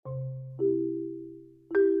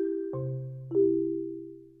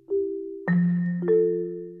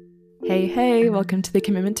Hey, welcome to the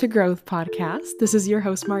Commitment to Growth podcast. This is your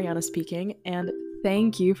host, Mariana speaking, and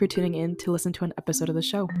thank you for tuning in to listen to an episode of the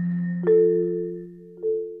show.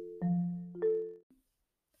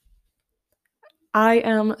 I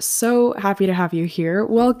am so happy to have you here.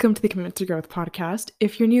 Welcome to the Commitment to Growth podcast.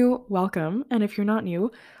 If you're new, welcome. And if you're not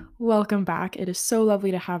new, welcome back. It is so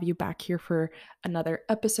lovely to have you back here for another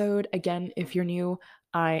episode. Again, if you're new,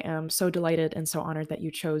 I am so delighted and so honored that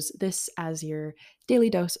you chose this as your daily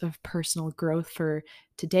dose of personal growth for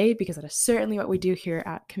today, because that is certainly what we do here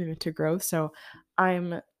at Commitment to Growth. So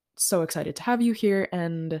I'm so excited to have you here,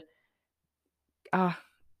 and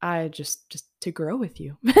I just to grow with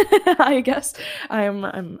you. I guess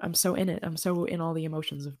I'm so in it. I'm so in all the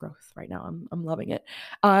emotions of growth right now. I'm loving it.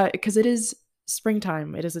 Because it is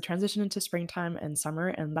springtime. It is a transition into springtime and summer,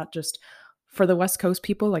 and that just, for the West Coast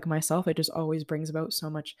people like myself, it just always brings about so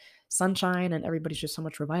much sunshine, and everybody's just so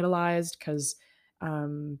much revitalized because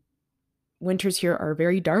um winters here are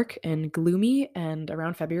very dark and gloomy, and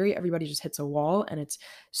around February everybody just hits a wall, and it's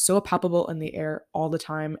so palpable in the air all the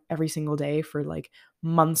time, every single day for like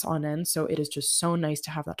months on end. So it is just so nice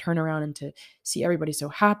to have that turnaround and to see everybody so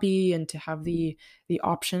happy, and to have the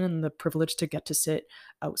option and the privilege to get to sit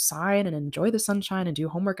outside and enjoy the sunshine and do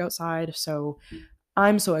homework outside. So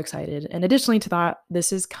I'm so excited. And additionally to that,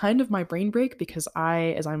 this is kind of my brain break because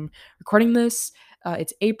as I'm recording this,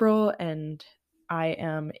 it's April, and I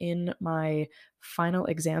am in my final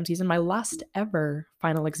exam season, my last ever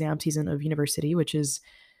final exam season of university, which is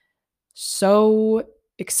so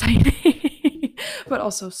exciting, but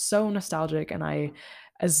also so nostalgic. And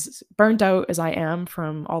as burnt out as I am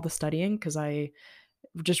from all the studying, because I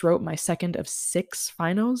just wrote my second of 6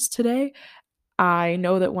 finals today, I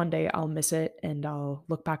know that one day I'll miss it and I'll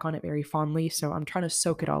look back on it very fondly. So I'm trying to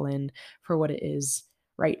soak it all in for what it is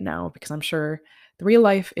right now, because I'm sure the real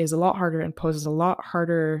life is a lot harder and poses a lot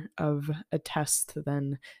harder of a test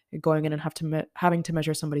than going in and having to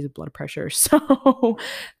measure somebody's blood pressure. So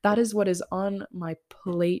that is what is on my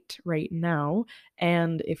plate right now.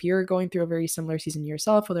 And if you're going through a very similar season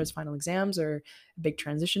yourself, whether it's final exams or a big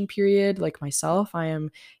transition period like myself, I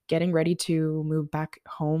am getting ready to move back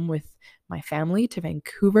home with my family to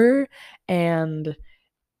Vancouver and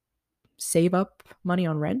save up money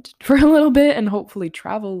on rent for a little bit, and hopefully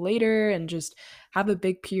travel later and just have a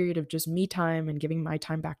big period of just me time and giving my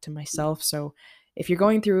time back to myself. So if you're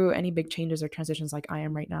going through any big changes or transitions like I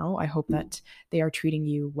am right now, I hope that they are treating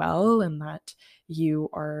you well and that you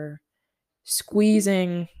are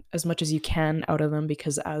squeezing as much as you can out of them,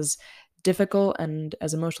 because as difficult and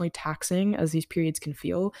as emotionally taxing as these periods can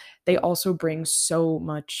feel, they also bring so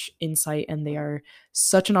much insight, and they are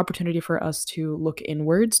such an opportunity for us to look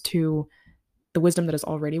inwards to the wisdom that is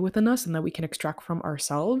already within us and that we can extract from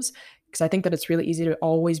ourselves. Because I think that it's really easy to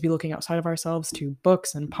always be looking outside of ourselves to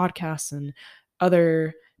books and podcasts and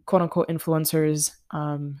other quote unquote influencers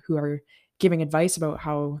who are giving advice about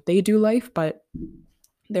how they do life, but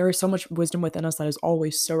there is so much wisdom within us that is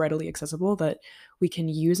always so readily accessible that we can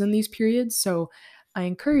use in these periods. So I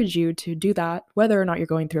encourage you to do that, whether or not you're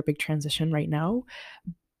going through a big transition right now,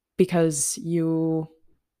 because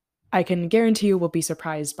I can guarantee you will be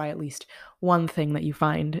surprised by at least one thing that you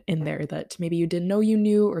find in there that maybe you didn't know you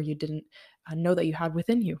knew, or you didn't know that you had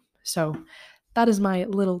within you. So that is my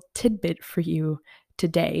little tidbit for you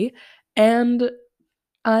today. And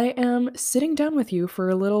I am sitting down with you for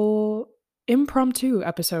a little impromptu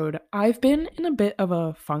episode. I've been in a bit of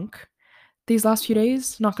a funk these last few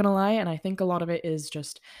days, not gonna lie, and I think a lot of it is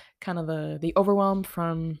just kind of the overwhelm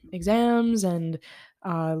from exams, and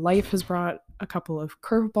life has brought a couple of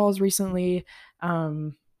curveballs recently,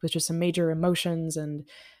 with just some major emotions and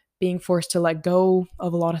being forced to let go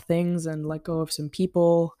of a lot of things and let go of some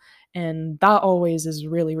people, and that always is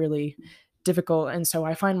really, really difficult. And so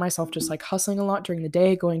I find myself just like hustling a lot during the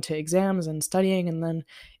day, going to exams and studying, and then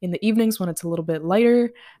in the evenings when it's a little bit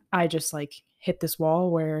lighter, I just like hit this wall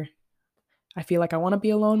where I feel like I want to be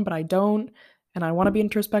alone, but I don't. And I want to be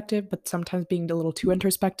introspective, but sometimes being a little too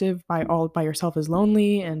introspective all by yourself is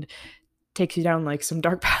lonely and takes you down like some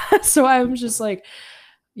dark paths. So I'm just like,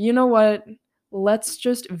 you know what? Let's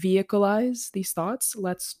just vehicleize these thoughts.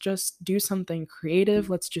 Let's just do something creative.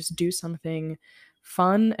 Let's just do something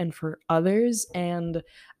fun and for others. And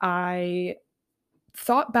I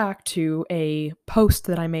thought back to a post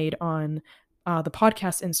that I made on the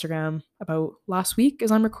podcast Instagram about last week as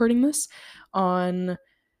I'm recording this, on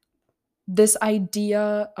this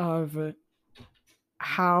idea of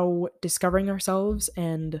how discovering ourselves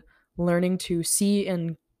and learning to see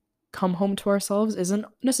and come home to ourselves isn't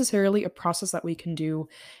necessarily a process that we can do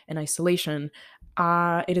in isolation.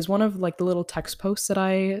 It is one of like the little text posts that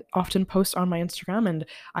I often post on my Instagram, and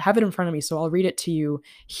I have it in front of me, so I'll read it to you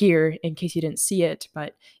here in case you didn't see it.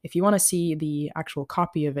 But if you want to see the actual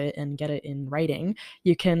copy of it and get it in writing,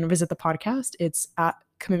 you can visit the podcast. It's at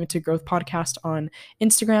Commitment to Growth Podcast on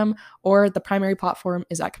Instagram, or the primary platform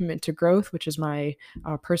is at Commitment to Growth, which is my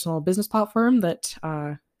personal business platform that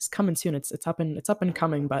is coming soon. It's up and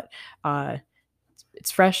coming, but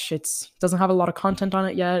it's fresh. It doesn't have a lot of content on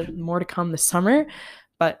it yet. More to come this summer.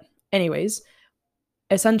 But anyways,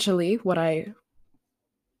 essentially what I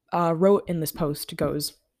wrote in this post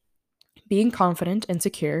goes, being confident and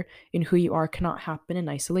secure in who you are cannot happen in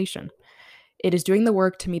isolation. It is doing the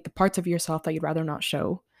work to meet the parts of yourself that you'd rather not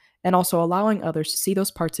show, and also allowing others to see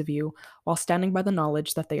those parts of you while standing by the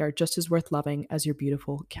knowledge that they are just as worth loving as your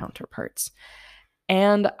beautiful counterparts.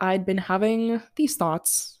 And I'd been having these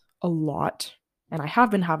thoughts a lot, and I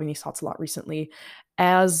have been having these thoughts a lot recently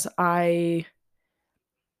as I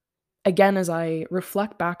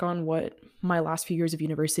reflect back on what my last few years of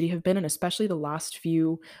university have been, and especially the last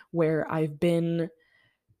few where I've been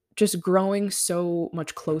just growing so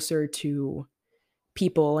much closer to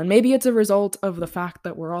people. And maybe it's a result of the fact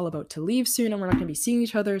that we're all about to leave soon and we're not going to be seeing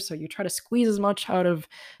each other, so you try to squeeze as much out of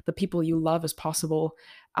the people you love as possible.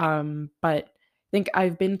 But I think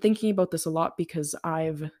I've been thinking about this a lot because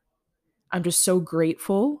I'm just so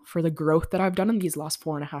grateful for the growth that I've done in these last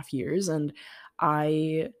 4.5 years, and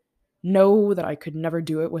I know that I could never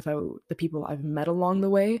do it without the people I've met along the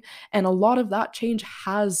way. And a lot of that change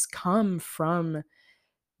has come from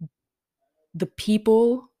the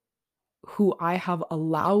people who I have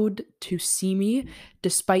allowed to see me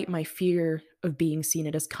despite my fear of being seen.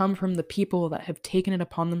 It has come from the people that have taken it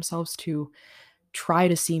upon themselves to try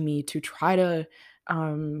to see me, to try to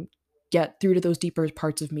get through to those deeper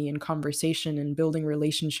parts of me in conversation and building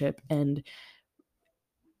relationship. And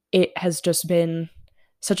it has just been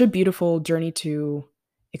such a beautiful journey to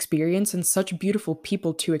experience, and such beautiful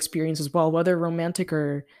people to experience as well, whether romantic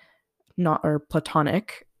or not, or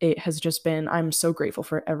platonic. It has just been, I'm so grateful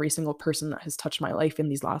for every single person that has touched my life in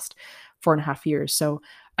these last 4.5 years. So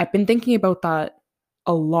I've been thinking about that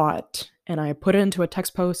a lot, and I put it into a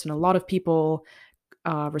text post, and a lot of people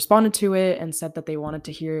responded to it and said that they wanted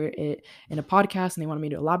to hear it in a podcast and they wanted me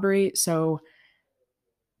to elaborate. So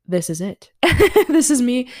this is it. This is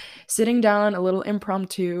me sitting down, a little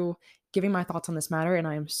impromptu, giving my thoughts on this matter, and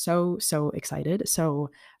I am so excited. So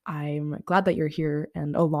I'm glad that you're here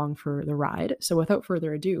and along for the ride. So without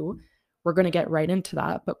further ado, we're going to get right into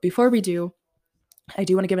that. But before we do, I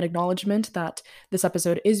do want to give an acknowledgement that this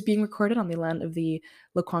episode is being recorded on the land of the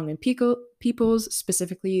Lekwungen peoples,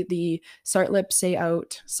 specifically the Tsartlip,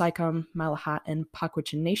 Sayout, Saikom, Malahat, and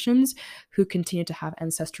Pakwachin nations, who continue to have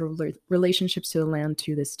ancestral relationships to the land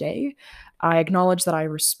to this day. I acknowledge that I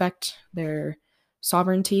respect their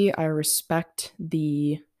sovereignty. I respect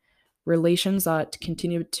the relations that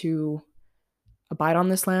continue to abide on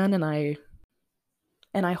this land, and I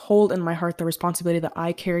hold in my heart the responsibility that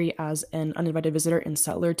I carry as an uninvited visitor and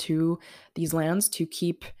settler to these lands, to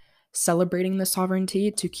keep celebrating the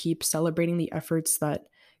sovereignty, to keep celebrating the efforts that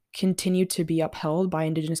continue to be upheld by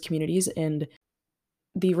Indigenous communities, and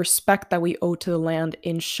the respect that we owe to the land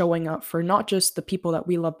in showing up for not just the people that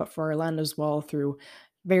we love, but for our land as well, through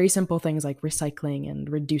very simple things like recycling and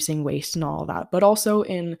reducing waste and all that, but also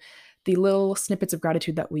in the little snippets of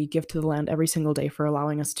gratitude that we give to the land every single day for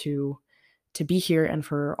allowing us to be here and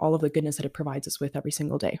for all of the goodness that it provides us with every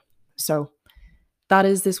single day. So that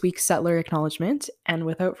is this week's Settler Acknowledgement. And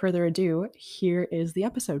without further ado, here is the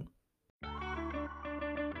episode.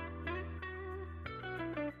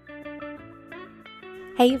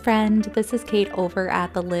 Hey friend, this is Kate over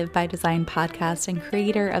at the Live by Design podcast and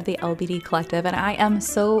creator of the LBD Collective, and I am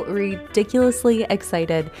so ridiculously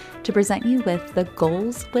excited to present you with the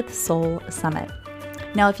Goals with Soul Summit.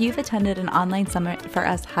 Now, if you've attended an online summit for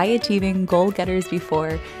us high-achieving goal-getters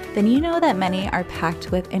before, then you know that many are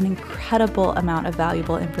packed with an incredible amount of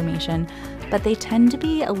valuable information, but they tend to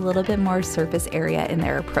be a little bit more surface area in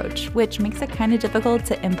their approach, which makes it kind of difficult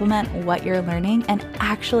to implement what you're learning and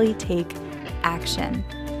actually take action.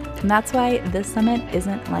 And that's why this summit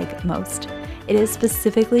isn't like most. It is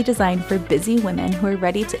specifically designed for busy women who are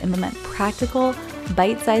ready to implement practical,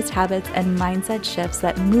 bite-sized habits and mindset shifts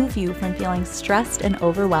that move you from feeling stressed and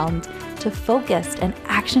overwhelmed to focused and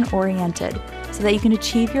action-oriented so that you can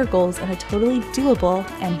achieve your goals in a totally doable,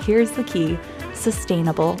 and here's the key,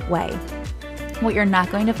 sustainable way. What you're not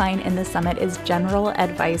going to find in this summit is general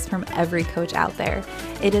advice from every coach out there.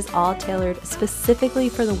 It is all tailored specifically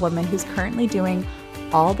for the woman who's currently doing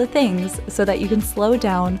all the things so that you can slow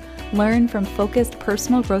down, Learn from focused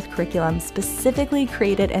personal growth curriculum specifically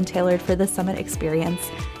created and tailored for the Summit experience.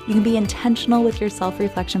 You can be intentional with your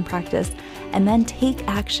self-reflection practice and then take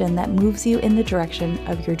action that moves you in the direction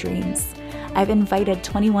of your dreams. I've invited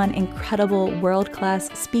 21 incredible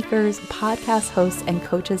world-class speakers, podcast hosts, and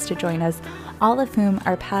coaches to join us, all of whom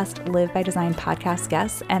are past Live by Design podcast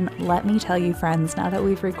guests. And let me tell you, friends, now that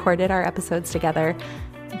we've recorded our episodes together,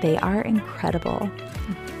 they are incredible.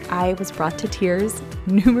 I was brought to tears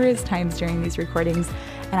numerous times during these recordings,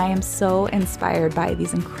 and I am so inspired by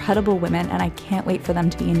these incredible women, and I can't wait for them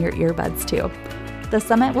to be in your earbuds too. The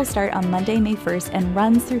summit will start on Monday, May 1st and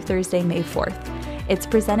runs through Thursday, May 4th. It's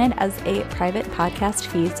presented as a private podcast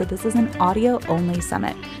feed, so this is an audio-only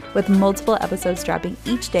summit with multiple episodes dropping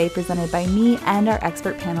each day presented by me and our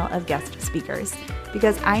expert panel of guest speakers.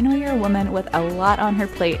 Because I know you're a woman with a lot on her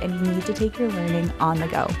plate and you need to take your learning on the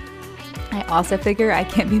go. I also figure I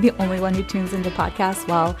can't be the only one who tunes into podcasts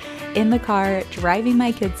while in the car, driving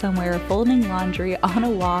my kids somewhere, folding laundry, on a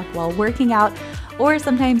walk, while working out, or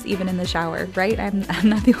sometimes even in the shower, right? I'm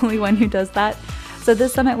not the only one who does that. So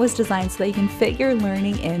this summit was designed so that you can fit your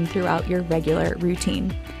learning in throughout your regular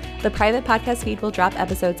routine. The private podcast feed will drop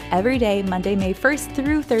episodes every day, Monday, May 1st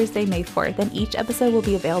through Thursday, May 4th, and each episode will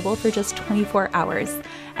be available for just 24 hours.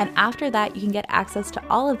 And after that, you can get access to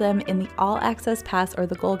all of them in the All Access Pass or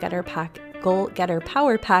the Goal Getter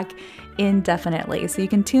Power Pack indefinitely. So you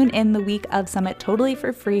can tune in the week of Summit totally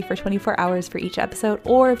for free for 24 hours for each episode,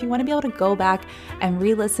 or if you want to be able to go back and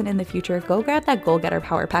re-listen in the future, go grab that Goal Getter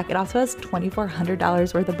Power Pack. It also has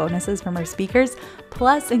 $2,400 worth of bonuses from our speakers,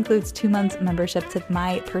 plus includes 2 months membership to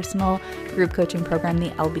my personal group coaching program, the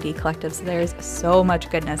LBD Collective. So there's so much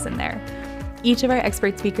goodness in there. Each of our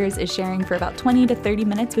expert speakers is sharing for about 20 to 30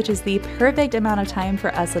 minutes, which is the perfect amount of time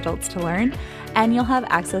for us adults to learn. And you'll have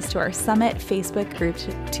access to our Summit Facebook group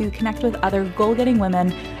to connect with other goal-getting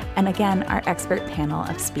women, and again, our expert panel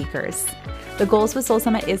of speakers. The Goals with Soul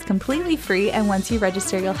Summit is completely free, and once you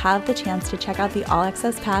register, you'll have the chance to check out the All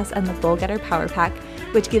Access Pass and the Goal Getter Power Pack,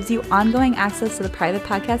 which gives you ongoing access to the private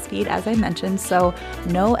podcast feed, as I mentioned, so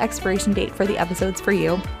no expiration date for the episodes for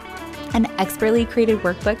you. An expertly created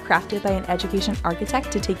workbook crafted by an education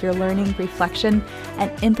architect to take your learning, reflection,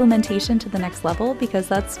 and implementation to the next level, because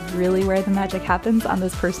that's really where the magic happens on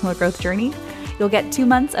this personal growth journey. You'll get 2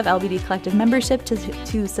 months of LBD Collective membership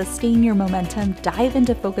to sustain your momentum, dive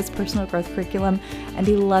into focused personal growth curriculum, and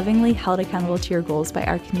be lovingly held accountable to your goals by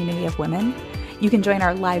our community of women. You can join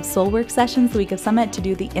our live soul work sessions the week of Summit to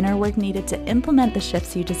do the inner work needed to implement the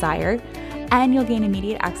shifts you desire. And you'll gain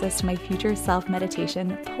immediate access to my future self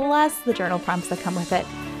meditation, plus the journal prompts that come with it,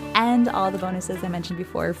 and all the bonuses I mentioned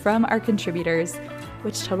before from our contributors,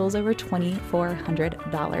 which totals over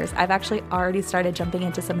 $2,400. I've actually already started jumping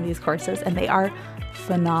into some of these courses, and they are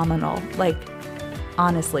phenomenal, like,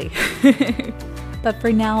 honestly. But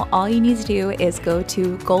for now, all you need to do is go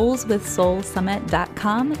to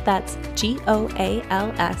goalswithsoulsummit.com. That's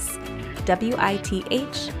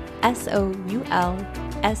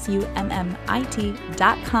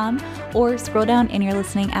GOALSWITHSOULSUMMIT.com, or scroll down in your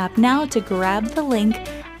listening app now to grab the link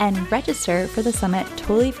and register for the summit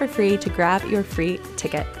totally for free to grab your free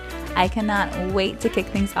ticket. I cannot wait to kick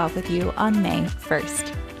things off with you on May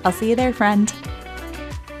 1st. I'll see you there, friend.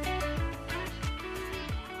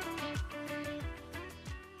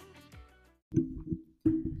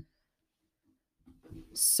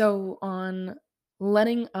 So on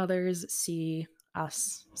letting others see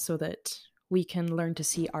us so that we can learn to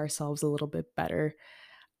see ourselves a little bit better,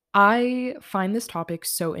 I find this topic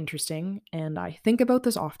so interesting, and I think about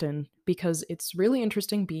this often because it's really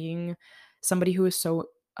interesting being somebody who is so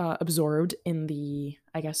absorbed in the,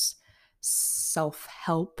 I guess,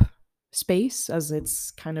 self-help space, as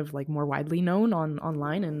it's kind of like more widely known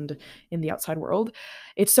online and in the outside world.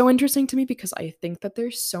 It's so interesting to me because I think that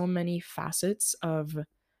there's so many facets of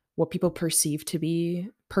what people perceive to be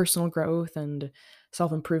personal growth and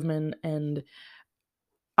self-improvement, and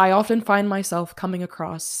I often find myself coming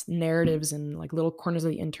across narratives in like little corners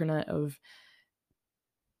of the internet of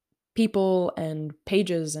people and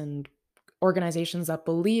pages and organizations that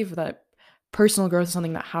believe that personal growth is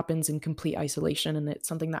something that happens in complete isolation, and it's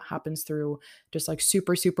something that happens through just like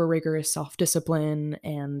super rigorous self-discipline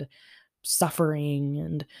and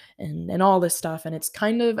suffering and all this stuff. And it's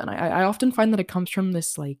kind of, and I often find that it comes from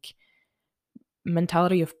this like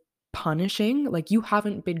mentality of punishing, like you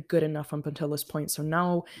haven't been good enough up until this point, so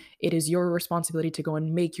now it is your responsibility to go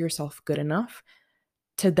and make yourself good enough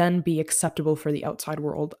to then be acceptable for the outside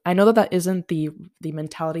world. I know that that isn't the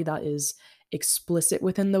mentality that is explicit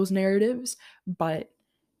within those narratives, but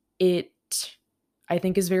it, I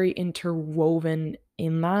think, is very interwoven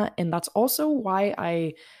in that. And that's also why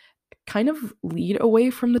I kind of lead away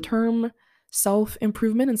from the term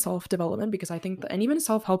self-improvement and self-development, because I think that, and even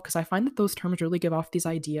self-help, because I find that those terms really give off this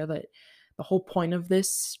idea that the whole point of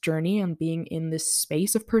this journey and being in this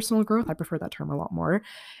space of personal growth, I prefer that term a lot more,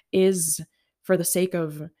 is for the sake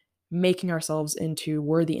of making ourselves into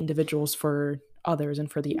worthy individuals for others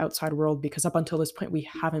and for the outside world, because up until this point we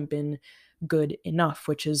haven't been good enough,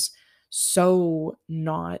 which is so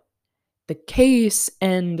not the case.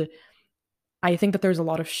 And I think that there's a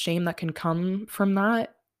lot of shame that can come from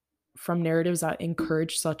that, from narratives that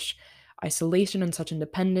encourage such isolation and such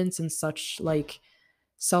independence and such like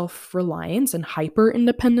self-reliance and hyper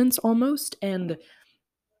independence almost. And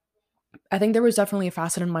I think there was definitely a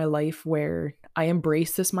facet in my life where I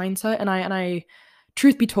embraced this mindset, and I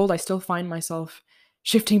truth be told, I still find myself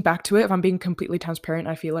shifting back to it. If I'm being completely transparent,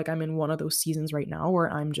 I feel like I'm in one of those seasons right now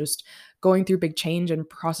where I'm just going through big change and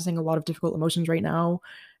processing a lot of difficult emotions right now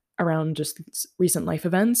around just recent life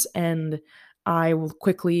events, and I will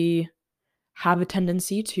quickly have a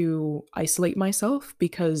tendency to isolate myself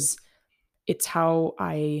because it's how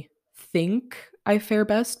I think I fare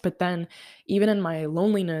best. But then, even in my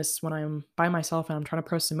loneliness, when I'm by myself and I'm trying to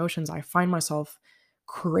process emotions, I find myself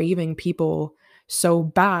craving people so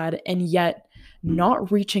bad, and yet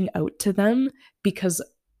not reaching out to them, because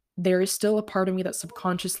there is still a part of me that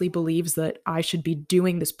subconsciously believes that I should be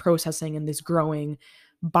doing this processing and this growing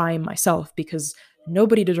by myself, because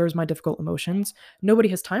nobody deserves my difficult emotions. Nobody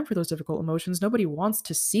has time for those difficult emotions. Nobody wants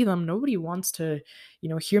to see them. Nobody wants to,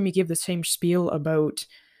 hear me give the same spiel about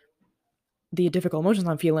the difficult emotions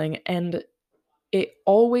I'm feeling. And it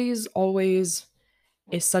always, always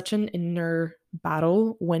is such an inner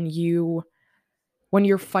battle when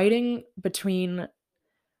you're fighting between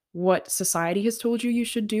what society has told you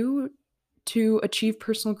should do to achieve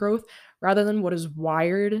personal growth rather than what is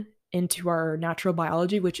wired into our natural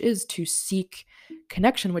biology, which is to seek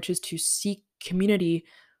connection, which is to seek community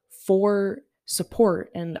for support.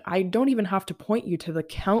 And I don't even have to point you to the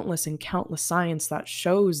countless and countless science that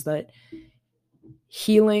shows that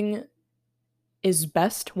healing is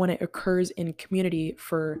best when it occurs in community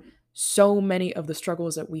for so many of the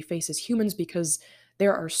struggles that we face as humans, because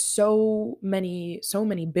there are so many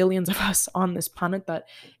billions of us on this planet that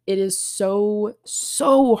it is so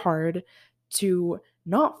hard to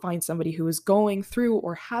not find somebody who is going through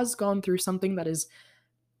or has gone through something that is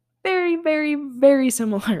very, very, very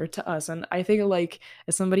similar to us. And I think, like,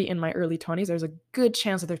 as somebody in my early 20s, there's a good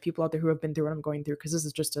chance that there's people out there who have been through what I'm going through, because this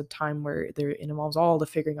is just a time where it involves all the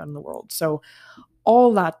figuring out in the world. So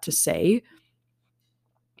all that to say,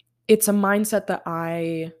 it's a mindset that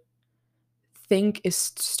I think is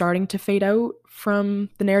starting to fade out from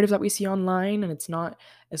the narratives that we see online, and it's not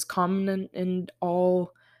as common in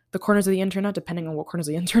all the corners of the internet, depending on what corners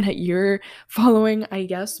of the internet you're following, I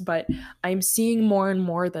guess. But I'm seeing more and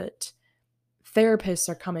more that therapists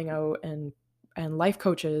are coming out, and life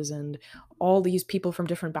coaches and all these people from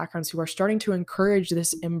different backgrounds who are starting to encourage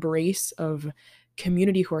this embrace of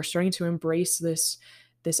community, who are starting to embrace this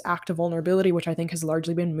act of vulnerability, which I think has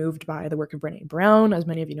largely been moved by the work of Brené Brown. As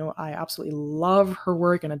many of you know, I absolutely love her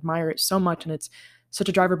work and admire it so much, and it's such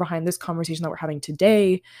a driver behind this conversation that we're having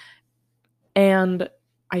today. And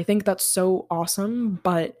I think that's so awesome,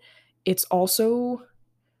 but it's also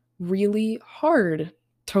really hard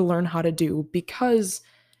to learn how to do, because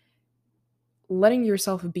letting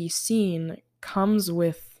yourself be seen comes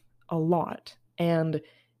with a lot, and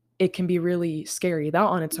it can be really scary. That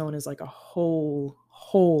on its own is like a whole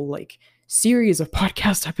like series of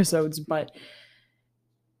podcast episodes, but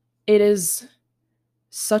it is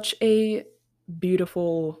such a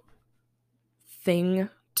beautiful thing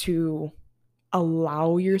to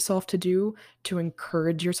allow yourself to do, to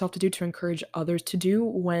encourage yourself to do, to encourage others to do,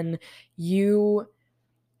 when you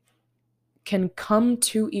can come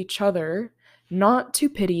to each other, not to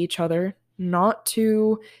pity each other, not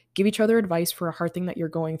to give each other advice for a hard thing that you're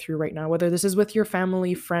going through right now, whether this is with your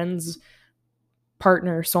family, friends,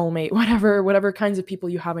 partner, soulmate, whatever kinds of people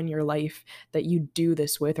you have in your life that you do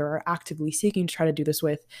this with or are actively seeking to try to do this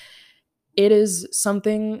with. It is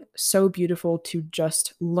something so beautiful to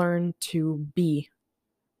just learn to be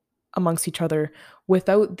amongst each other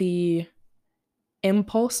without the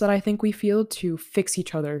impulse that I think we feel to fix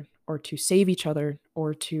each other or to save each other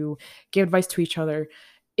or to give advice to each other.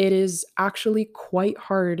 It is actually quite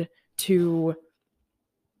hard to,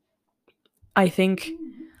 I think,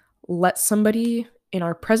 let somebody in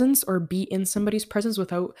our presence or be in somebody's presence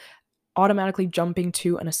without automatically jumping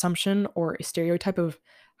to an assumption or a stereotype of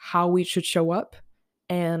how we should show up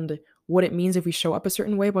and what it means if we show up a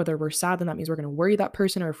certain way. Whether we're sad, then that means we're going to worry that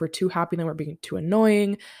person, or if we're too happy, then we're being too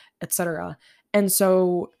annoying, etc. And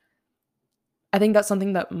so I think that's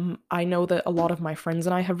something that I know that a lot of my friends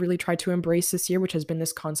and I have really tried to embrace this year, which has been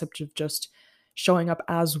this concept of just showing up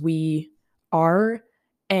as we are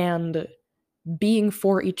and being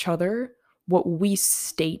for each other what we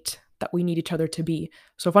state that we need each other to be.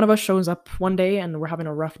 So if one of us shows up one day and we're having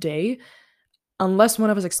a rough day, unless one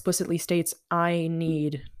of us explicitly states, I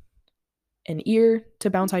need an ear to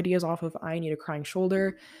bounce ideas off of, I need a crying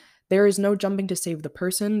shoulder, there is no jumping to save the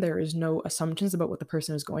person. There is no assumptions about what the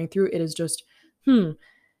person is going through. It is just, you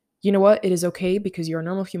know what? It is okay because you're a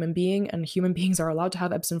normal human being, and human beings are allowed to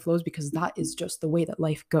have ebbs and flows because that is just the way that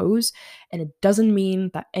life goes. And it doesn't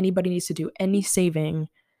mean that anybody needs to do any saving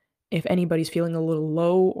if anybody's feeling a little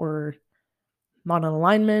low or not in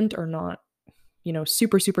alignment or not,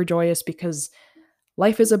 super, super joyous, because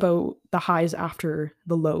life is about the highs after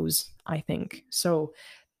the lows, I think. So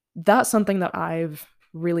that's something that I've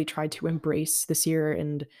really tried to embrace this year.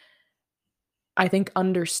 And I think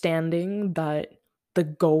understanding that the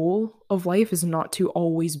goal of life is not to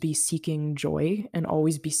always be seeking joy and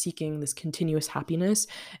always be seeking this continuous happiness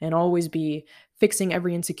and always be fixing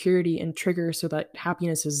every insecurity and trigger so that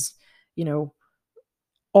happiness is, you know,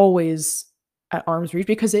 always at arm's reach,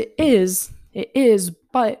 because it is,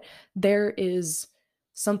 but there is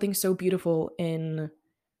something so beautiful in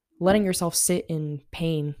letting yourself sit in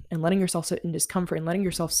pain and letting yourself sit in discomfort and letting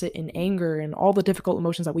yourself sit in anger and all the difficult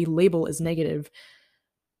emotions that we label as negative,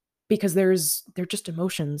 because they're just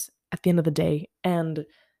emotions at the end of the day. And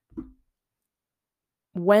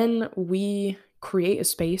when we create a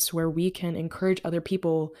space where we can encourage other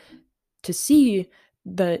people to see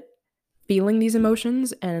that feeling these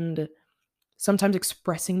emotions and sometimes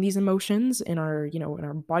expressing these emotions in our, in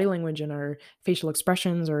our body language and our facial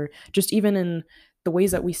expressions, or just even in the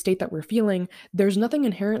ways that we state that we're feeling, there's nothing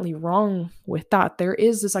inherently wrong with that. There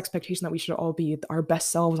is this expectation that we should all be our best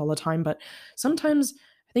selves all the time, but sometimes,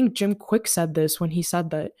 I think Jim Quick said this when he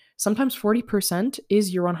said that sometimes 40%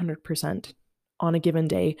 is your 100% on a given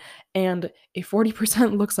day. And if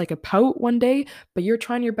 40% looks like a pout one day, but you're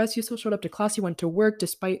trying your best, you still showed up to class, you went to work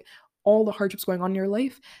despite all the hardships going on in your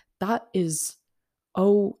life, that is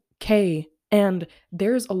okay. And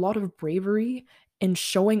there's a lot of bravery in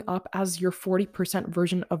showing up as your 40%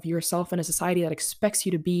 version of yourself in a society that expects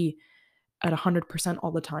you to be at 100%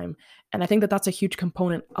 all the time. And I think that that's a huge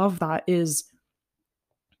component of that, is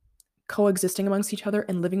coexisting amongst each other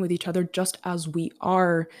and living with each other just as we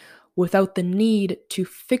are, without the need to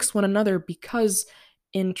fix one another, because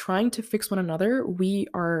in trying to fix one another, we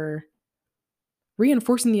are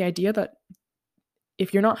reinforcing the idea that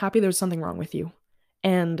if you're not happy, there's something wrong with you.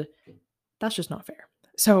 And that's just not fair.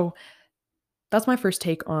 So that's my first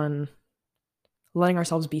take on letting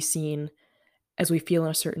ourselves be seen as we feel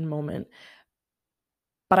in a certain moment.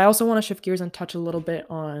 But I also want to shift gears and touch a little bit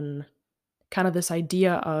on kind of this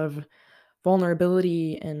idea of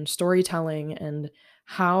vulnerability and storytelling, and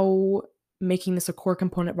how making this a core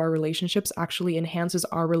component of our relationships actually enhances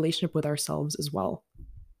our relationship with ourselves as well.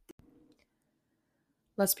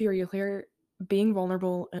 Let's be real here. Being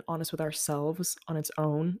vulnerable and honest with ourselves on its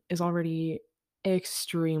own is already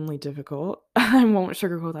extremely difficult. I won't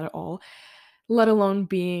sugarcoat that at all, let alone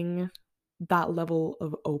being that level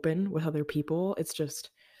of open with other people. It's just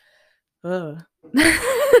ugh.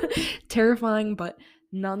 Terrifying, but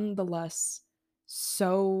nonetheless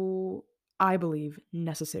so, I believe,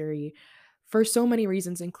 necessary for so many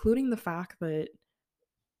reasons, including the fact that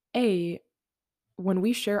A, when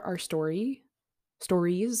we share our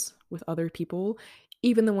stories with other people,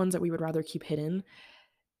 even the ones that we would rather keep hidden,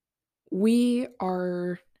 we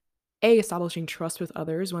are establishing trust with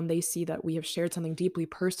others when they see that we have shared something deeply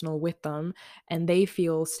personal with them, and they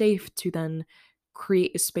feel safe to then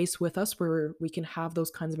create a space with us where we can have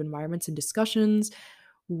those kinds of environments and discussions.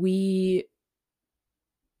 We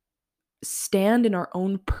stand in our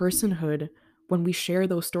own personhood when we share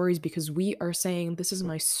those stories, because we are saying, this is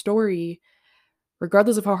my story.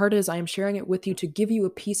 Regardless of how hard it is, I am sharing it with you to give you a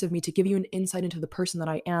piece of me, to give you an insight into the person that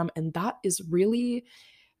I am. And that is really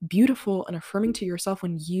beautiful and affirming to yourself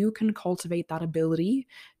when you can cultivate that ability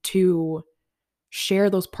to share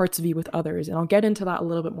those parts of you with others. And I'll get into that a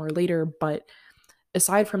little bit more later. But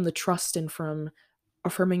aside from the trust and from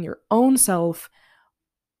affirming your own self,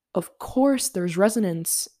 of course, there's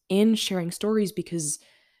resonance in sharing stories, because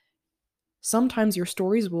sometimes your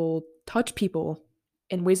stories will touch people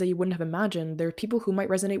in ways that you wouldn't have imagined. There are people who might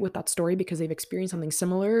resonate with that story because they've experienced something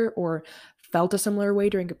similar or felt a similar way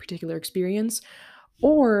during a particular experience.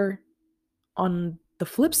 Or on the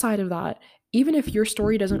flip side of that, even if your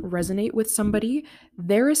story doesn't resonate with somebody,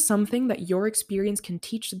 there is something that your experience can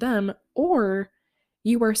teach them, or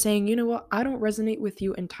You are saying, you know what, I don't resonate with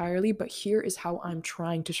you entirely, but here is how I'm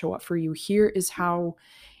trying to show up for you. Here is how,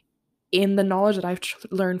 in the knowledge that I've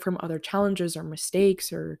learned from other challenges or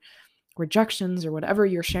mistakes or rejections or whatever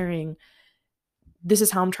you're sharing, this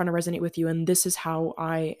is how I'm trying to resonate with you. And this is how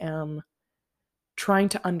I am trying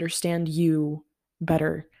to understand you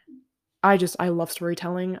better. I love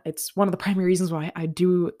storytelling. It's one of the primary reasons why I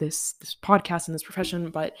do this podcast and this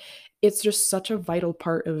profession, but it's just such a vital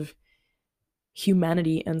part of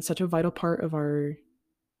humanity and such a vital part of our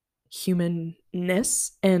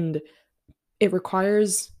humanness. And it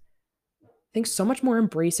requires, I think, so much more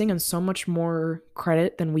embracing and so much more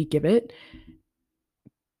credit than we give it,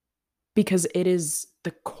 because it is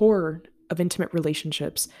the core of intimate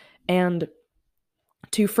relationships. And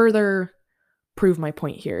to further prove my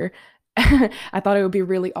point here, I thought it would be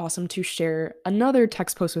really awesome to share another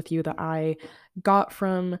text post with you that I got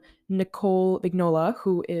from Nicole Vignola,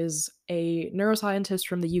 who is a neuroscientist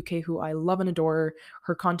from the UK who I love and adore.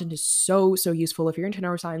 Her content is so, so useful if you're into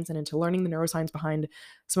neuroscience and into learning the neuroscience behind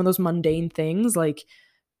some of those mundane things, like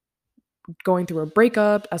going through a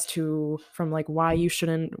breakup, as to from like why you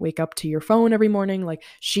shouldn't wake up to your phone every morning. Like,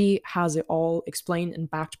 she has it all explained and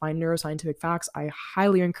backed by neuroscientific facts. I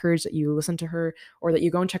highly encourage that you listen to her, or that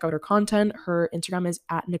you go and check out her content. Her Instagram is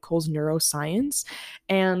at Nicole's Neuroscience.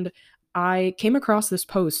 And I came across this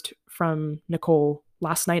post from Nicole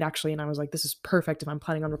last night actually, and I was like, this is perfect if I'm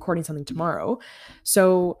planning on recording something tomorrow.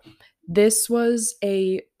 So this was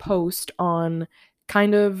a post on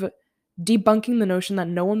kind of debunking the notion that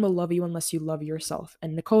no one will love you unless you love yourself.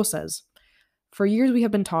 And Nicole says, for years we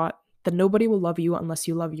have been taught that nobody will love you unless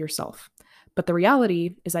you love yourself. But the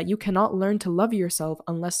reality is that you cannot learn to love yourself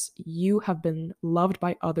unless you have been loved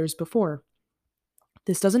by others before.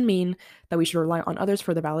 This doesn't mean that we should rely on others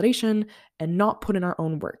for the validation and not put in our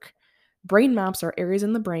own work. Brain maps are areas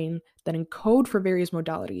in the brain that encode for various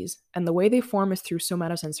modalities, and the way they form is through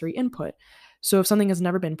somatosensory input. So if something has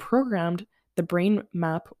never been programmed, the brain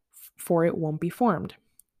map for it won't be formed.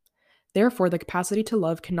 Therefore, the capacity to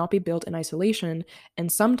love cannot be built in isolation,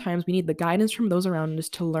 and sometimes we need the guidance from those around us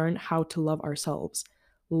to learn how to love ourselves.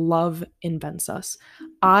 Love invents us.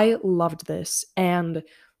 I loved this, and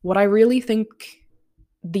what I really think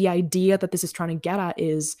the idea that this is trying to get at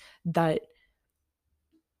is that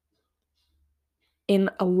in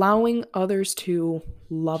allowing others to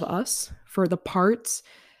love us for the parts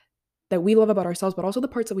that we love about ourselves, but also the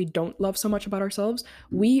parts that we don't love so much about ourselves,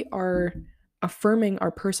 we are affirming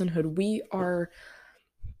our personhood. We are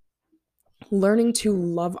learning to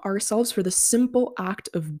love ourselves for the simple act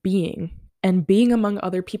of being, and being among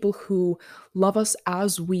other people who love us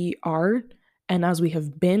as we are and as we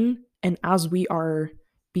have been and as we are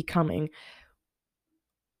becoming.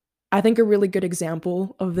 I think a really good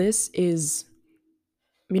example of this is,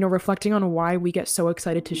 reflecting on why we get so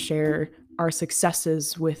excited to share our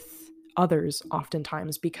successes with others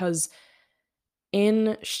oftentimes, because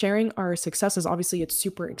in sharing our successes, obviously it's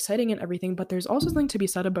super exciting and everything, but there's also something to be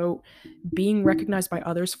said about being recognized by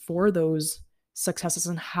others for those successes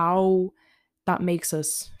and how that makes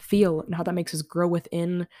us feel and how that makes us grow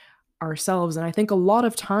within ourselves. And I think a lot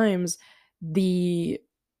of times the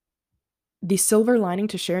silver lining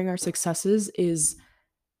to sharing our successes is,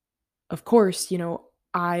 of course,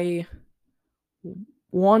 I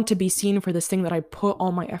want to be seen for this thing that I put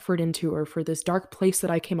all my effort into, or for this dark place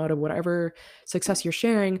that I came out of, whatever success you're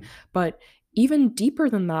sharing. But even deeper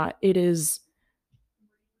than that, it is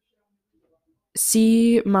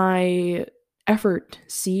see my effort,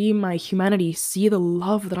 see my humanity, see the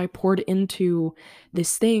love that I poured into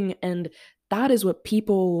this thing. And that is what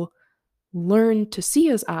people learn to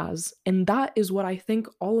see us as. And that is what I think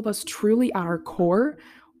all of us truly at our core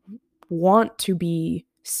want to be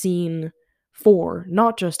seen for,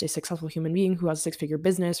 not just a successful human being who has a six-figure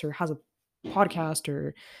business or has a podcast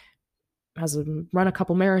or run a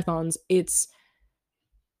couple marathons. It's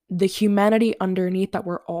the humanity underneath that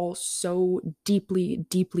we're all so deeply,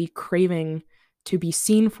 deeply craving to be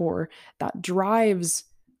seen for, that drives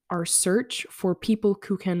our search for people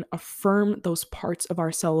who can affirm those parts of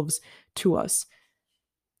ourselves to us.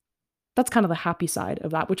 That's kind of the happy side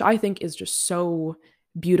of that, which I think is just so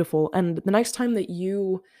beautiful. And the next time that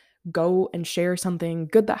you go and share something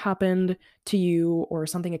good that happened to you, or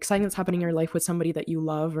something exciting that's happening in your life with somebody that you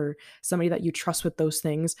love or somebody that you trust with those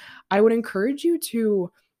things, I would encourage you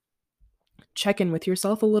to check in with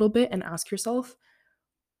yourself a little bit and ask yourself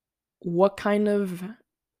what kind of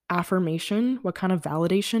affirmation, what kind of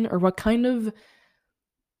validation, or what kind of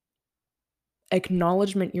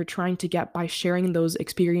acknowledgement you're trying to get by sharing those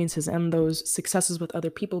experiences and those successes with other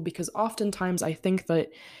people. Because oftentimes I think that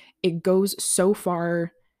it goes so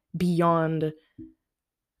far beyond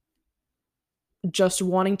just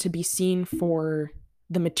wanting to be seen for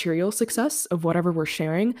the material success of whatever we're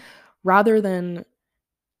sharing, rather than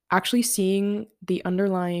actually seeing the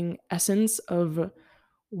underlying essence of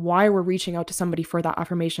why we're reaching out to somebody for that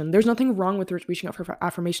affirmation. There's nothing wrong with reaching out for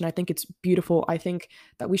affirmation. I think it's beautiful. I think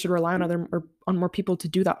that we should rely on other or on more people to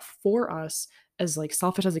do that for us, as like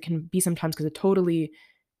selfish as it can be sometimes, because it totally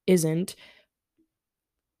isn't.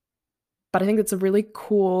 But I think it's a really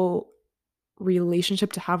cool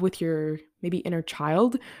relationship to have with your maybe inner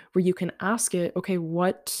child, where you can ask it, okay,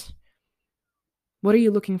 what are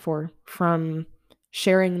you looking for from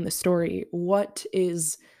sharing the story? What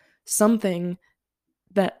is something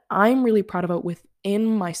that I'm really proud about within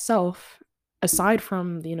myself, aside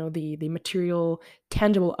from the material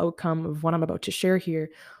tangible outcome of what I'm about to share here?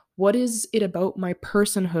 What is it about my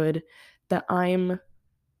personhood that I'm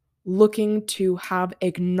looking to have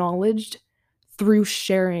acknowledged through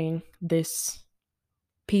sharing this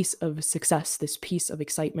piece of success, this piece of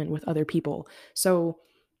excitement with other people? So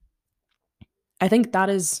I think that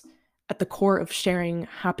is at the core of sharing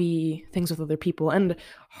happy things with other people, and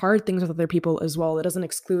hard things with other people as well. It doesn't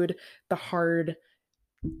exclude the hard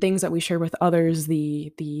things that we share with others,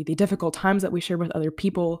 the difficult times that we share with other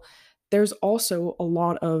people. There's also a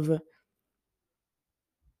lot of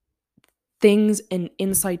things and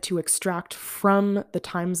insight to extract from the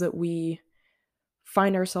times that we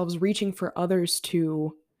find ourselves reaching for others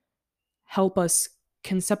to help us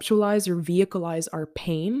conceptualize or vehiculize our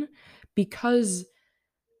pain, because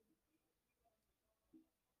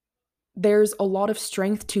there's a lot of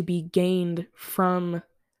strength to be gained from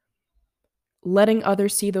letting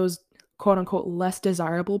others see those quote unquote less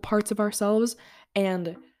desirable parts of ourselves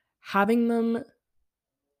and having them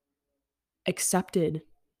accepted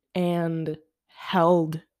and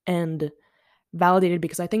held and validated.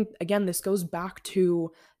 Because I think, again, this goes back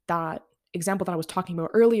to that example that I was talking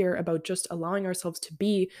about earlier about just allowing ourselves to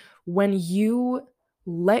be. When you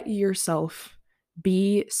let yourself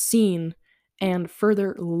be seen and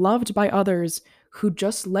further loved by others who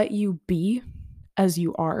just let you be as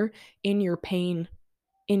you are, in your pain,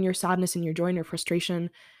 in your sadness, in your joy, in your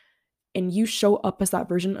frustration, and you show up as that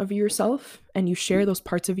version of yourself and you share those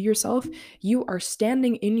parts of yourself, you are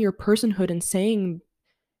standing in your personhood and saying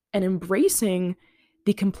and embracing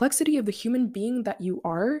the complexity of the human being that you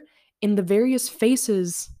are in the various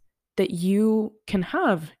faces that you can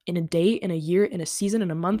have in a day, in a year, in a season,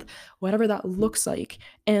 in a month, whatever that looks like.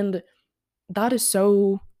 And that is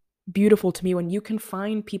so beautiful to me, when you can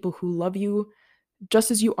find people who love you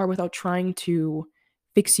just as you are without trying to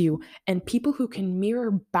fix you, and people who can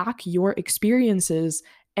mirror back your experiences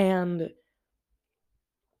and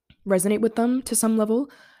resonate with them to some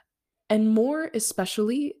level, and more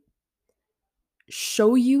especially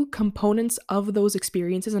show you components of those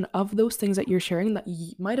experiences and of those things that you're sharing that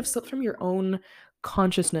might have slipped from your own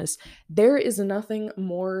consciousness. There is nothing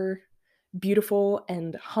more beautiful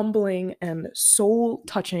and humbling and soul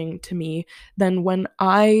touching to me than when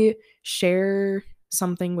I share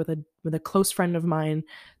something with a close friend of mine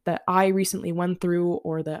that I recently went through,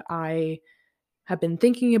 or that I have been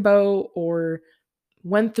thinking about, or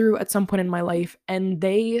went through at some point in my life, and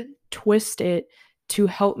they twist it to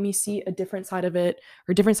help me see a different side of it,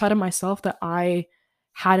 or a different side of myself that I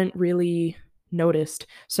hadn't really noticed.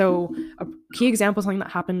 So a key example is something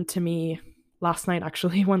that happened to me last night,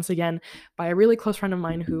 actually, once again, by a really close friend of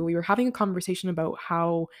mine, who we were having a conversation about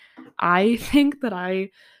how I think that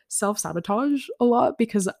I self-sabotage a lot,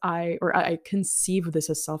 because I conceive of this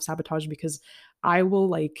as self-sabotage, because I will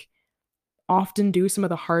like often do some of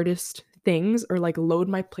the hardest things, or like load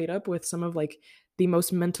my plate up with some of like the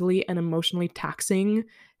most mentally and emotionally taxing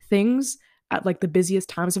things at like the busiest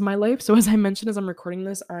times of my life. So as I mentioned, as I'm recording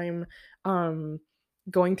this, I'm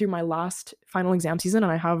going through my last final exam season,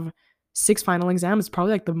 and I have 6 final exams. It's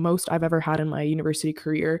probably like the most I've ever had in my university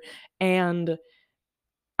career. And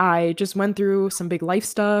I just went through some big life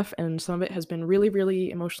stuff, and some of it has been really,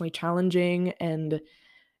 really emotionally challenging. And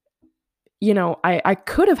I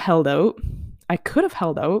could have held out. I could have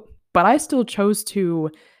held out, but I still chose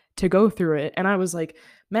to go through it. And I was like,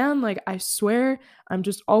 man, like I swear I'm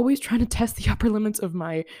just always trying to test the upper limits of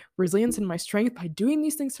my resilience and my strength by doing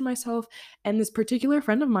these things to myself. And this particular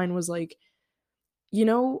friend of mine was like,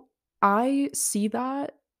 I see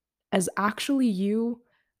that as actually you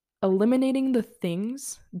eliminating the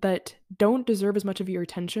things that don't deserve as much of your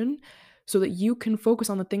attention, so that you can focus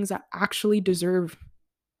on the things that actually deserve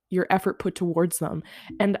your effort put towards them.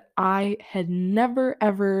 And I had never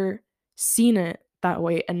ever seen it that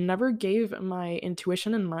way, and never gave my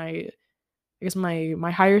intuition and my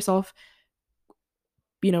higher self,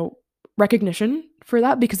 you know, recognition for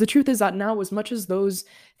that. Because the truth is that now, as much as those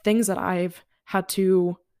things that I've had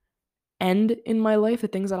to end in my life, the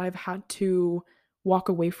things that I've had to walk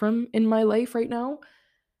away from in my life right now,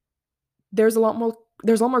 there's a lot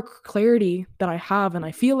more clarity that I have, and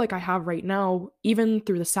I feel like I have right now, even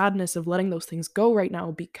through the sadness of letting those things go right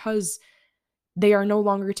now, because they are no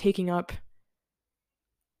longer taking up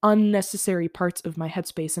unnecessary parts of my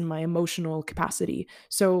headspace and my emotional capacity.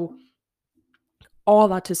 So all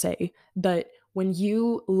that to say that when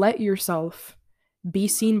you let yourself be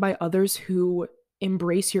seen by others who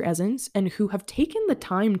embrace your essence and who have taken the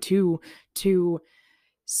time to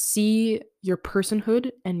see your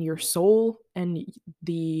personhood and your soul and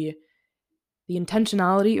the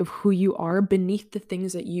intentionality of who you are beneath the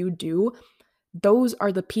things that you do, those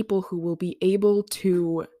are the people who will be able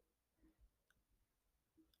to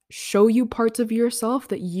show you parts of yourself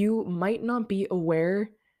that you might not be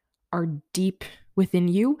aware are deep within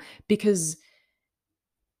you, because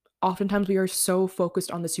oftentimes we are so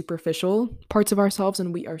focused on the superficial parts of ourselves,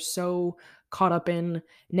 and we are so caught up in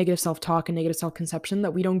negative self-talk and negative self-conception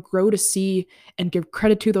that we don't grow to see and give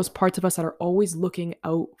credit to those parts of us that are always looking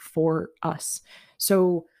out for us.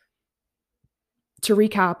 So to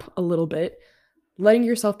recap a little bit, letting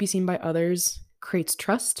yourself be seen by others creates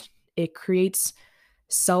trust. It creates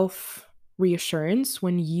self reassurance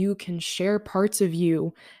when you can share parts of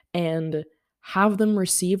you and have them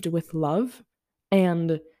received with love.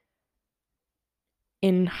 And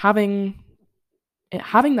in having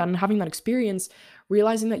that experience,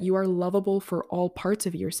 realizing that you are lovable for all parts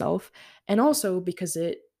of yourself, and also because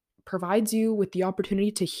it provides you with the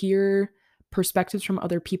opportunity to hear perspectives from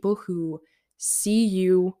other people who see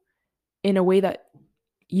you in a way that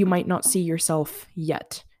you might not see yourself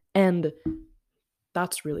yet. And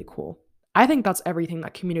that's really cool. I think that's everything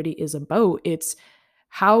that community is about. It's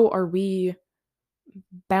how are we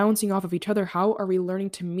bouncing off of each other? How are we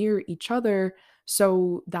learning to mirror each other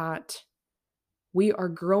so that we are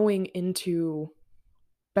growing into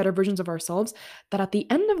better versions of ourselves, that at the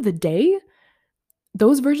end of the day,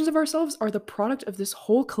 those versions of ourselves are the product of this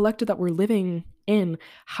whole collective that we're living in.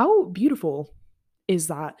 How beautiful is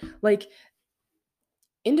that? Like,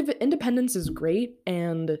 independence is great,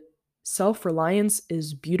 and self-reliance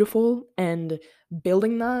is beautiful, and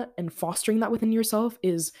building that and fostering that within yourself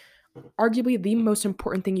is arguably the most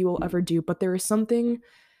important thing you will ever do. But there is something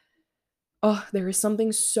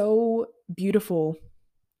so beautiful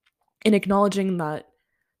in acknowledging that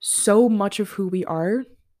so much of who we are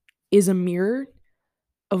is a mirror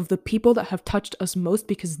of the people that have touched us most,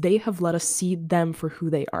 because they have let us see them for who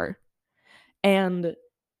they are. And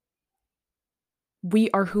we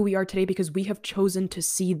are who we are today because we have chosen to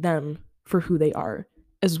see them for who they are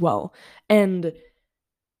as well. And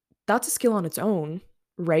that's a skill on its own,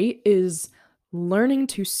 right? Is learning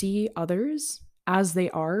to see others as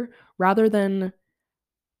they are rather than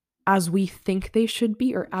as we think they should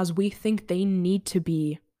be or as we think they need to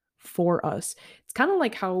be for us. It's kind of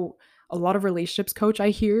like how a lot of relationships coach I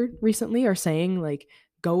hear recently are saying, like,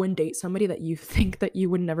 go and date somebody that you think that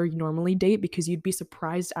you would never normally date, because you'd be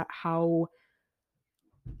surprised at how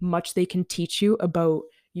much they can teach you about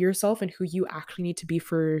yourself and who you actually need to be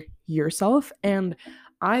for yourself. And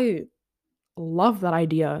I love that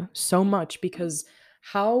idea so much, because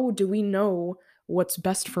how do we know what's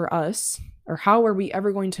best for us, or how are we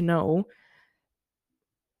ever going to know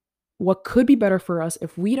what could be better for us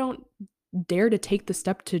if we don't dare to take the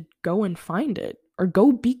step to go and find it, or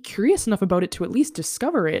go be curious enough about it to at least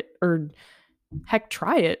discover it, or heck,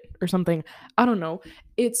 try it or something? I don't know.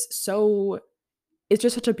 It's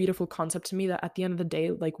just such a beautiful concept to me that at the end of the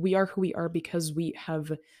day, like, we are who we are because we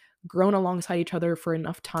have grown alongside each other for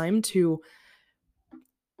enough time to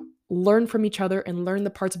learn from each other and learn the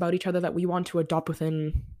parts about each other that we want to adopt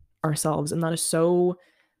within ourselves. And that is so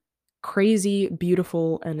crazy,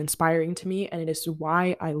 beautiful, and inspiring to me. And it is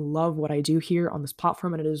why I love what I do here on this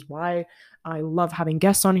platform. And it is why I love having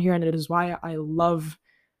guests on here. And it is why I love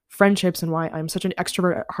friendships, and why I'm such an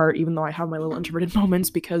extrovert at heart, even though I have my little introverted moments,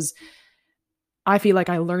 because I feel like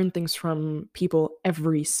I learn things from people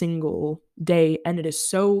every single day. And it is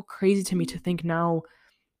so crazy to me to think now,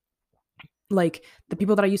 like, the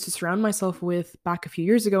people that I used to surround myself with back a few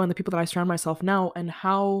years ago and the people that I surround myself now, and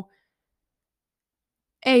how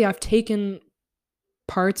I've taken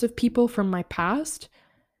parts of people from my past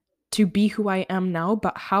to be who I am now,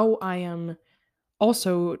 but how I am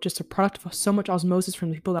also just a product of so much osmosis from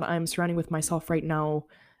the people that I'm surrounding with myself right now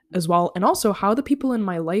as well. And also how the people in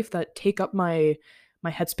my life that take up my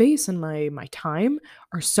headspace and my time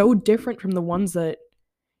are so different from the ones that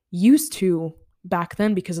used to back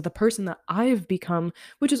then, because of the person that I've become,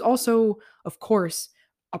 which is also, of course,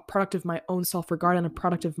 a product of my own self-regard and a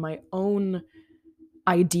product of my own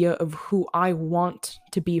idea of who I want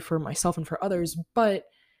to be for myself and for others, but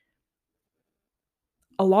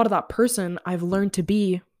a lot of that person I've learned to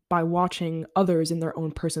be by watching others in their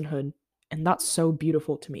own personhood. And that's so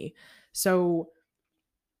beautiful to me. So,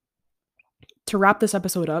 to wrap this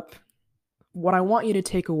episode up, what I want you to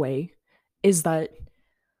take away is that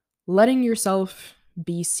letting yourself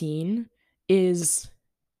be seen is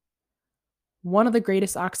one of the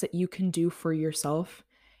greatest acts that you can do for yourself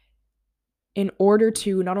in order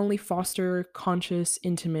to not only foster conscious,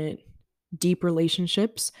 intimate, deep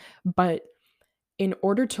relationships, but in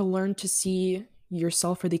order to learn to see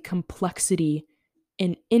yourself for the complexity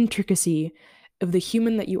and intricacy of the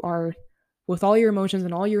human that you are, with all your emotions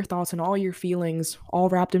and all your thoughts and all your feelings all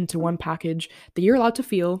wrapped into one package that you're allowed to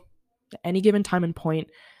feel at any given time and point,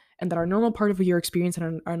 and that are a normal part of your experience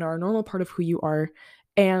and are a normal part of who you are.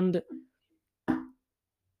 And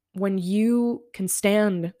when you can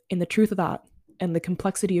stand in the truth of that and the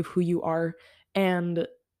complexity of who you are and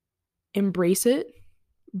embrace it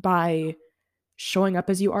by showing up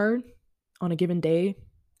as you are on a given day,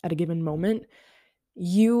 at a given moment,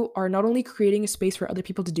 you are not only creating a space for other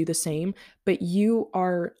people to do the same, but you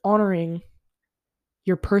are honoring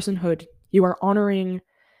your personhood. You are honoring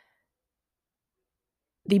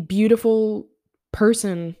the beautiful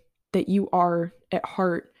person that you are at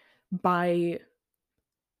heart by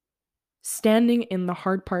standing in the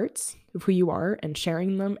hard parts of who you are and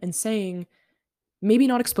sharing them and saying, maybe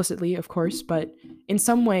not explicitly, of course, but in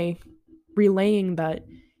some way relaying that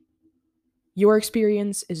your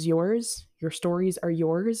experience is yours, your stories are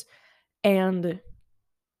yours, and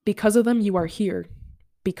because of them, you are here.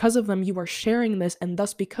 Because of them, you are sharing this, and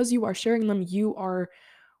thus, because you are sharing them, you are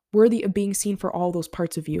worthy of being seen for all those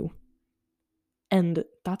parts of you. And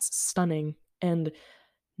that's stunning. And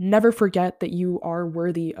never forget that you are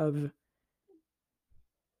worthy of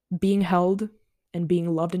being held and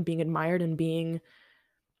being loved and being admired and being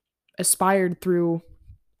aspired through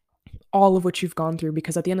all of what you've gone through,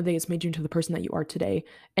 because at the end of the day, it's made you into the person that you are today.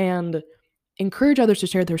 And encourage others to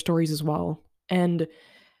share their stories as well. And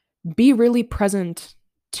be really present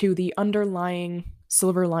to the underlying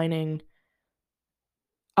silver lining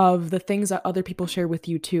of the things that other people share with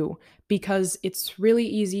you too, because it's really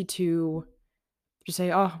easy to just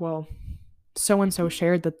say, oh, well, so and so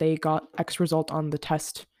shared that they got X result on the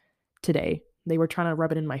test today. They were trying to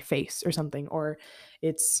rub it in my face or something. Or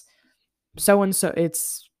it's so and so,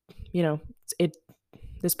 it's, you know, it,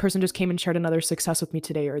 this person just came and shared another success with me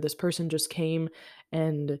today, or this person just came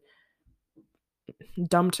and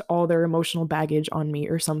dumped all their emotional baggage on me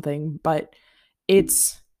or something. But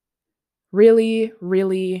it's really,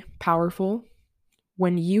 really powerful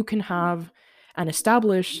when you can have and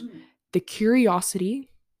establish the curiosity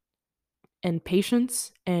and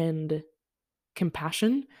patience and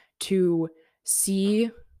compassion to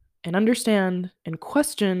see and understand and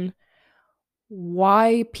question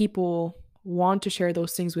why people want to share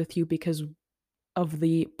those things with you, because of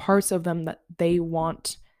the parts of them that they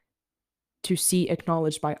want to see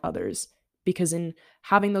acknowledged by others. Because in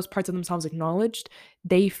having those parts of themselves acknowledged,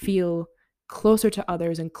 they feel closer to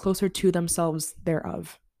others and closer to themselves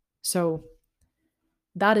thereof. So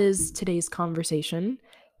that is today's conversation.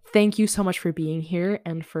 Thank you so much for being here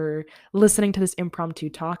and for listening to this impromptu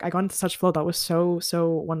talk. I got into such flow. That was so, so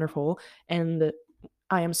wonderful. And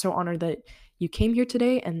I am so honored that you came here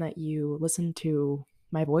today and that you listened to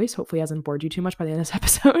my voice. Hopefully it hasn't bored you too much by the end of this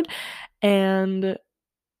episode. And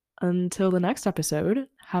until the next episode,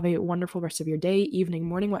 have a wonderful rest of your day, evening,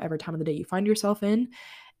 morning, whatever time of the day you find yourself in,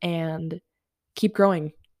 and keep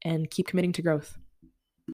growing and keep committing to growth.